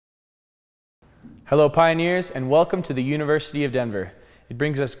Hello Pioneers, and welcome to the University of Denver. It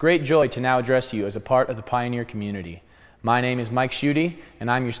brings us great joy to now address you as a part of the Pioneer community. My name is Mike Schutte, and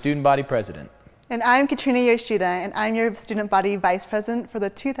I'm your Student Body President. And I'm Katrina Yoshida, and I'm your Student Body Vice President for the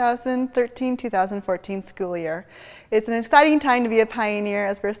 2013-2014 school year. It's an exciting time to be a Pioneer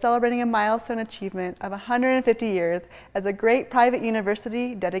as we're celebrating a milestone achievement of 150 years as a great private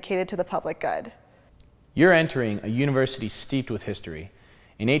university dedicated to the public good. You're entering a university steeped with history.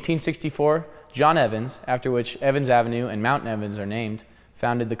 In 1864, John Evans, after which Evans Avenue and Mount Evans are named,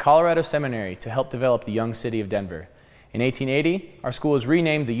 founded the Colorado Seminary to help develop the young city of Denver. In 1880, our school was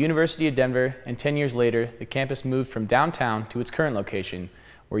renamed the University of Denver, and 10 years later, the campus moved from downtown to its current location,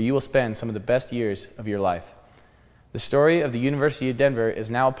 where you will spend some of the best years of your life. The story of the University of Denver is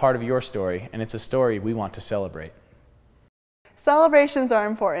now a part of your story, and it's a story we want to celebrate. Celebrations are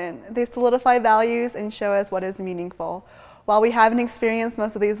important. They solidify values and show us what is meaningful. While we haven't experienced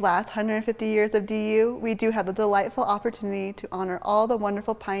most of these last 150 years of DU, we do have the delightful opportunity to honor all the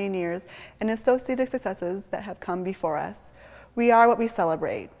wonderful pioneers and associated successes that have come before us. We are what we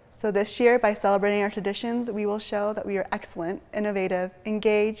celebrate. So this year, by celebrating our traditions, we will show that we are excellent, innovative,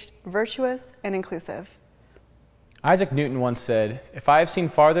 engaged, virtuous, and inclusive. Isaac Newton once said, "If I have seen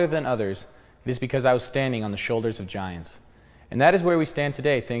farther than others, it is because I was standing on the shoulders of giants." And that is where we stand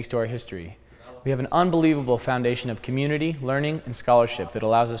today thanks to our history. We have an unbelievable foundation of community, learning, and scholarship that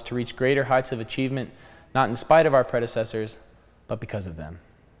allows us to reach greater heights of achievement, not in spite of our predecessors, but because of them.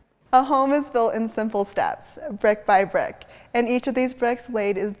 A home is built in simple steps, brick by brick, and each of these bricks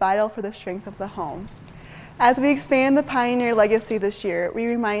laid is vital for the strength of the home. As we expand the Pioneer legacy this year, we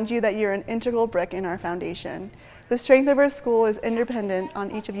remind you that you're an integral brick in our foundation. The strength of our school is independent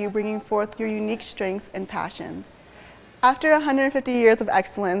on each of you bringing forth your unique strengths and passions. After 150 years of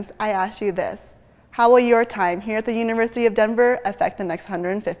excellence, I ask you this: how will your time here at the University of Denver affect the next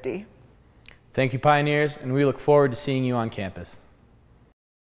 150? Thank you, Pioneers, and we look forward to seeing you on campus.